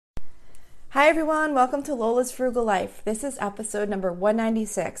Hi everyone, welcome to Lola's Frugal Life. This is episode number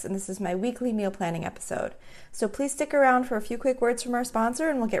 196, and this is my weekly meal planning episode. So please stick around for a few quick words from our sponsor,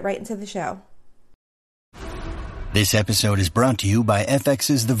 and we'll get right into the show. This episode is brought to you by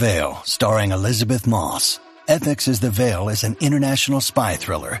FX's The Veil, starring Elizabeth Moss. FX's The Veil is an international spy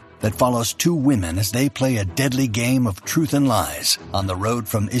thriller that follows two women as they play a deadly game of truth and lies on the road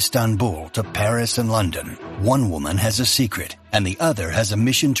from Istanbul to Paris and London. One woman has a secret, and the other has a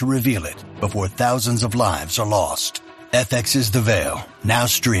mission to reveal it before thousands of lives are lost. FX's The Veil, now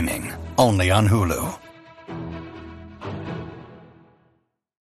streaming, only on Hulu.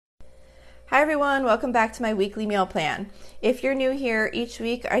 Hi everyone, welcome back to my weekly meal plan. If you're new here, each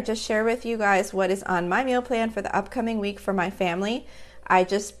week I just share with you guys what is on my meal plan for the upcoming week for my family. I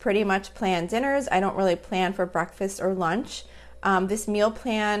just pretty much plan dinners. I don't really plan for breakfast or lunch. This meal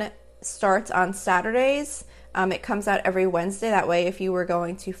plan starts on Saturdays. It comes out every Wednesday. That way, if you were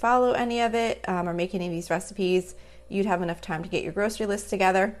going to follow any of it or make any of these recipes, you'd have enough time to get your grocery list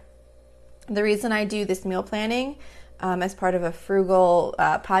together. The reason I do this meal planning as part of a frugal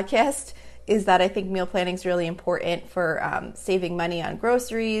podcast is that I think meal planning is really important for saving money on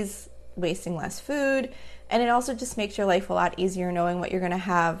groceries, wasting less food, and it also just makes your life a lot easier knowing what you're going to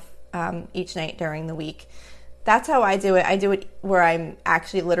have each night during the week. That's how I do it. I do it where I'm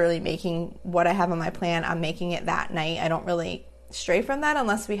actually literally making what I have on my plan. I'm making it that night. I don't really stray from that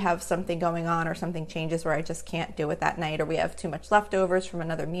unless we have something going on or something changes where I just can't do it that night or we have too much leftovers from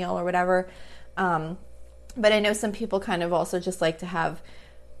another meal or whatever. But I know some people kind of also just like to have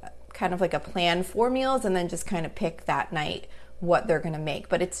kind of like a plan for meals and then just kind of pick that night what they're going to make.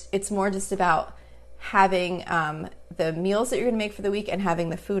 But it's more just about having the meals that you're going to make for the week and having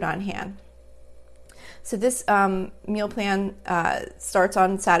the food on hand. So this meal plan starts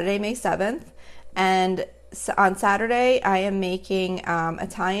on Saturday, May 7th. And on Saturday, I am making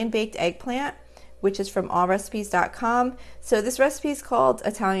Italian baked eggplant, which is from allrecipes.com. So this recipe is called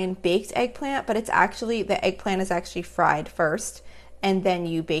Italian baked eggplant, but it's actually, the eggplant is actually fried first, and then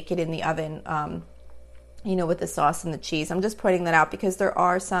you bake it in the oven, with the sauce and the cheese. I'm just pointing that out because there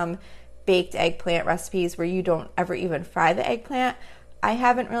are some baked eggplant recipes where you don't ever even fry the eggplant. I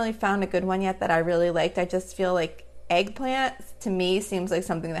haven't really found a good one yet that I really liked. I just feel like eggplant, to me, seems like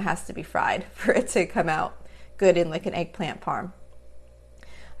something that has to be fried for it to come out good in like an eggplant parm.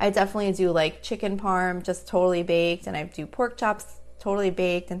 I definitely do like chicken parm, just totally baked, and I do pork chops totally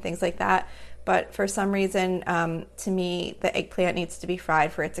baked and things like that. But for some reason, to me, the eggplant needs to be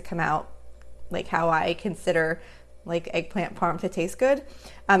fried for it to come out like how I consider like eggplant parm to taste good.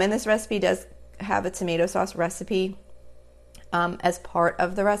 And this recipe does have a tomato sauce recipe as part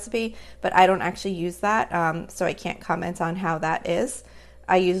of the recipe, but I don't actually use that, so I can't comment on how that is.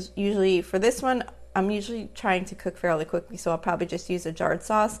 Usually for this one, I'm usually trying to cook fairly quickly, so I'll probably just use a jarred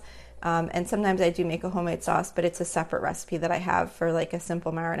sauce. And sometimes I do make a homemade sauce, but it's a separate recipe that I have for like a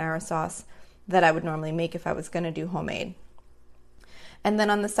simple marinara sauce that I would normally make if I was going to do homemade. And then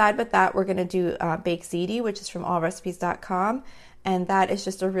on the side with that, we're going to do baked ziti, which is from allrecipes.com. And that is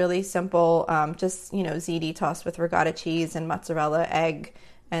just a really simple, ziti tossed with ricotta cheese and mozzarella, egg,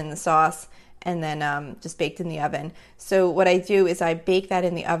 and the sauce, and then just baked in the oven. So what I do is I bake that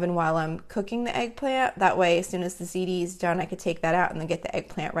in the oven while I'm cooking the eggplant. That way, as soon as the ziti is done, I could take that out and then get the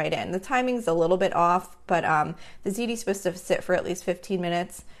eggplant right in. The timing's a little bit off, but the ziti is supposed to sit for at least 15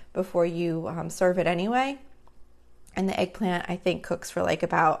 minutes before you serve it anyway. And the eggplant, I think, cooks for like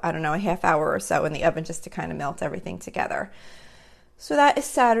about, a half hour or so in the oven just to kind of melt everything together. So that is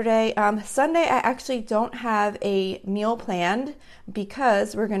Saturday. Sunday, I actually don't have a meal planned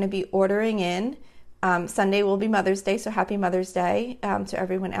because we're going to be ordering in. Sunday will be Mother's Day, so happy Mother's Day to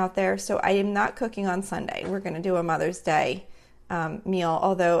everyone out there. So I am not cooking on Sunday. We're going to do a Mother's Day meal,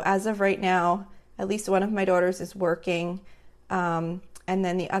 although as of right now, at least one of my daughters is working. And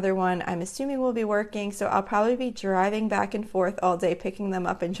then the other one, I'm assuming, will be working. So I'll probably be driving back and forth all day, picking them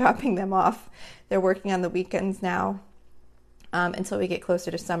up and dropping them off. They're working on the weekends now until we get closer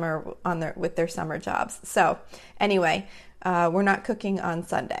to summer with their summer jobs. So anyway, we're not cooking on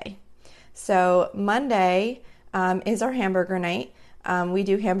Sunday. So Monday is our hamburger night. We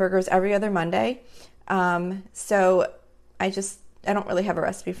do hamburgers every other Monday. So I don't really have a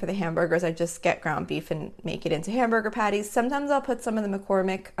recipe for the hamburgers. I just get ground beef and make it into hamburger patties. Sometimes I'll put some of the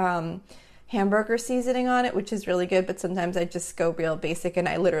McCormick hamburger seasoning on it, which is really good, but sometimes I just go real basic and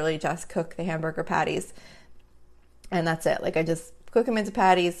I literally just cook the hamburger patties. And that's it. Like I just cook them into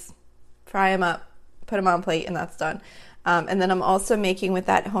patties, fry them up, put them on a plate, and that's done. And then I'm also making with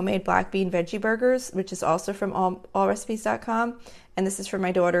that homemade black bean veggie burgers, which is also from allrecipes.com. And this is for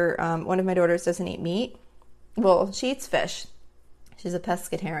my daughter. One of my daughters doesn't eat meat. Well, she eats fish. She's a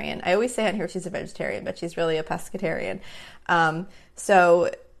pescatarian. I always say on here she's a vegetarian, but she's really a pescatarian.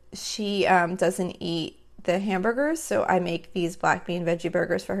 So she doesn't eat the hamburgers, so I make these black bean veggie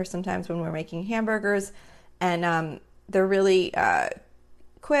burgers for her sometimes when we're making hamburgers, and they're really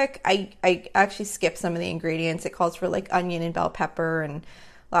quick. I actually skip some of the ingredients. It calls for like onion and bell pepper and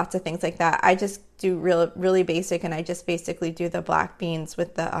lots of things like that. I just do really basic, and I just basically do the black beans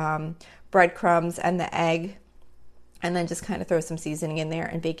with the breadcrumbs and the egg, and then just kind of throw some seasoning in there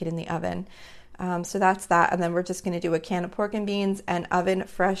and bake it in the oven. So that's that. And then we're just going to do a can of pork and beans and oven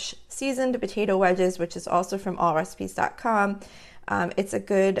fresh seasoned potato wedges, which is also from allrecipes.com. It's a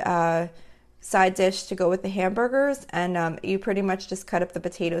good side dish to go with the hamburgers. And you pretty much just cut up the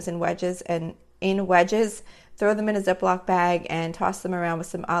potatoes in wedges, throw them in a Ziploc bag and toss them around with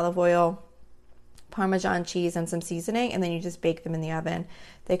some olive oil, Parmesan cheese, and some seasoning. And then you just bake them in the oven.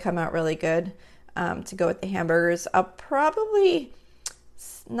 They come out really good to go with the hamburgers. I'll probably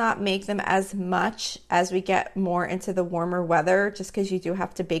not make them as much as we get more into the warmer weather, just because you do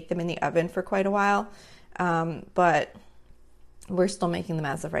have to bake them in the oven for quite a while, but we're still making them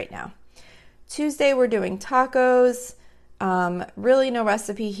as of right now. Tuesday we're doing tacos. Really no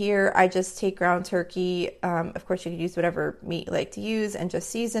recipe here. I just take ground turkey. Of course you could use whatever meat you like to use and just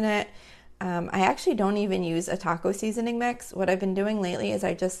season it. I actually don't even use a taco seasoning mix. What I've been doing lately is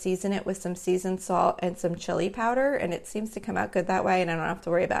I just season it with some seasoned salt and some chili powder, and it seems to come out good that way, and I don't have to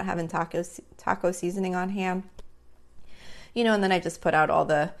worry about having taco seasoning on hand. And then I just put out all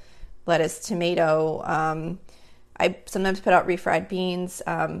the lettuce, tomato. I sometimes put out refried beans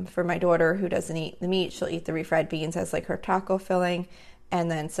for my daughter who doesn't eat the meat. She'll eat the refried beans as like her taco filling,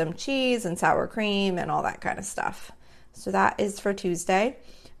 and then some cheese and sour cream and all that kind of stuff. So that is for Tuesday.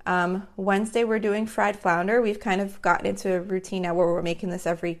 Wednesday we're doing fried flounder. We've kind of gotten into a routine now where we're making this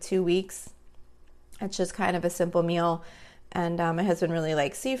every 2 weeks. It's just kind of a simple meal, and my husband really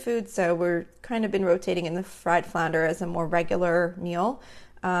likes seafood, so we're kind of been rotating in the fried flounder as a more regular meal.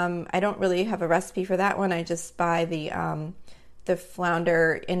 I don't really have a recipe for that one. I just buy the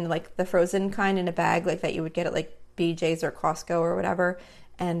flounder in like the frozen kind in a bag like that you would get at like BJ's or Costco or whatever,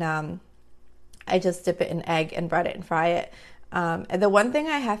 and I just dip it in egg and bread it and fry it. And the one thing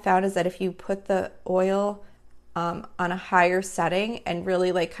I have found is that if you put the oil on a higher setting and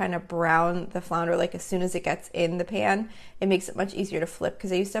really like kind of brown the flounder like as soon as it gets in the pan, it makes it much easier to flip,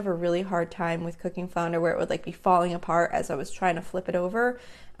 because I used to have a really hard time with cooking flounder where it would like be falling apart as I was trying to flip it over.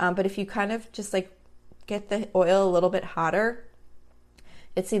 But if you kind of just like get the oil a little bit hotter,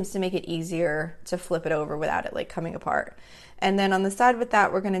 it seems to make it easier to flip it over without it like coming apart. And then on the side with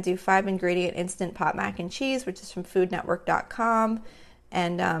that, we're going to do 5-ingredient instant pot mac and cheese, which is from foodnetwork.com.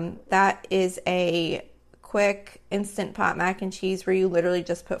 And that is a quick instant pot mac and cheese where you literally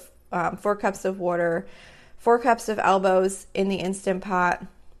just put 4 cups of water, 4 cups of elbows in the Instant Pot,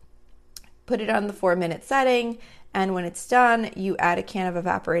 put it on the 4-minute setting, and when it's done, you add a can of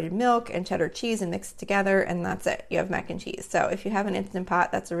evaporated milk and cheddar cheese and mix it together, and that's it. You have mac and cheese. So if you have an Instant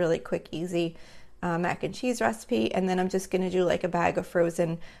Pot, that's a really quick, easy mac and cheese recipe. And then I'm just going to do like a bag of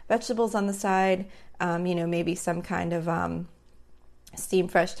frozen vegetables on the side, maybe some kind of steam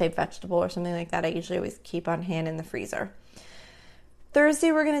fresh type vegetable or something like that. I usually always keep on hand in the freezer.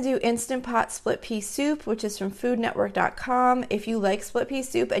 Thursday, we're going to do Instant Pot split pea soup, which is from foodnetwork.com. If you like split pea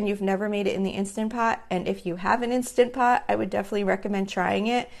soup and you've never made it in the Instant Pot, and if you have an Instant Pot, I would definitely recommend trying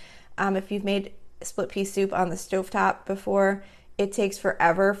it. If you've made split pea soup on the stovetop before, it takes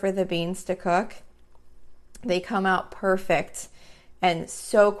forever for the beans to cook. They come out perfect and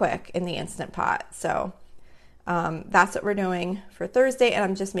so quick in the Instant Pot. So that's what we're doing for Thursday, and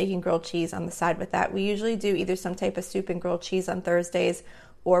I'm just making grilled cheese on the side with that. We usually do either some type of soup and grilled cheese on Thursdays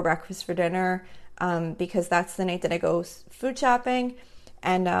or breakfast for dinner, because that's the night that I go food shopping,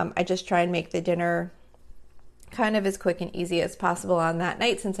 and I just try and make the dinner kind of as quick and easy as possible on that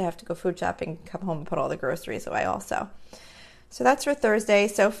night, since I have to go food shopping, come home and put all the groceries away also. So that's for Thursday.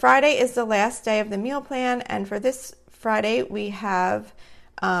 So Friday is the last day of the meal plan, and for this Friday we have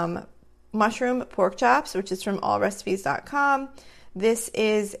mushroom pork chops, which is from allrecipes.com. This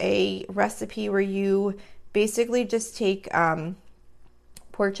is a recipe where you basically just take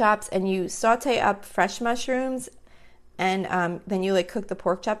pork chops and you saute up fresh mushrooms, and then you like cook the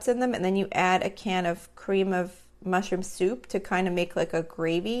pork chops in them, and then you add a can of cream of mushroom soup to kind of make like a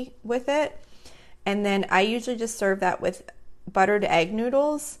gravy with it. And then I usually just serve that with buttered egg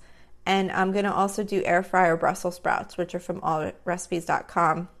noodles, and I'm going to also do air fryer Brussels sprouts, which are from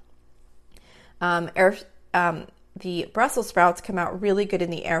allrecipes.com. The Brussels sprouts come out really good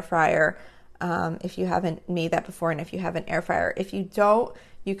in the air fryer if you haven't made that before, and if you have an air fryer. If you don't,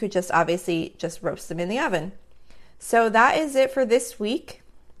 you could just obviously just roast them in the oven. So that is it for this week.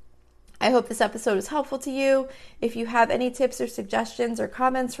 I hope this episode was helpful to you. If you have any tips or suggestions or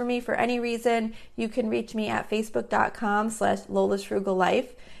comments for me for any reason, you can reach me at facebook.com/lolasfrugallife.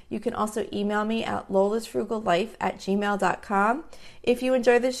 You can also email me at lolasfrugallife@gmail.com. If you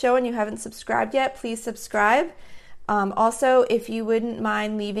enjoy this show and you haven't subscribed yet, please subscribe. Also, if you wouldn't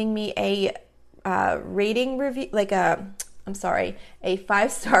mind leaving me a rating review, a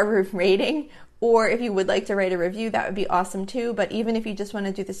 5-star rating, or if you would like to write a review, that would be awesome too. But even if you just want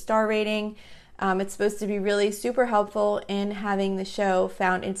to do the star rating, it's supposed to be really super helpful in having the show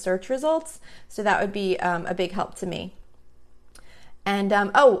found in search results. So that would be a big help to me. And,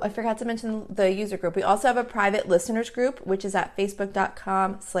 I forgot to mention the user group. We also have a private listeners group, which is at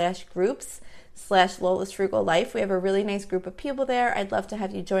facebook.com/groups/LolasFrugalLife. We have a really nice group of people there. I'd love to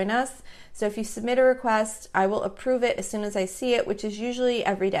have you join us. So if you submit a request, I will approve it as soon as I see it, which is usually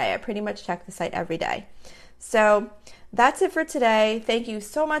every day. I pretty much check the site every day. So that's it for today. Thank you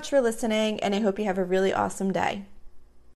so much for listening, and I hope you have a really awesome day.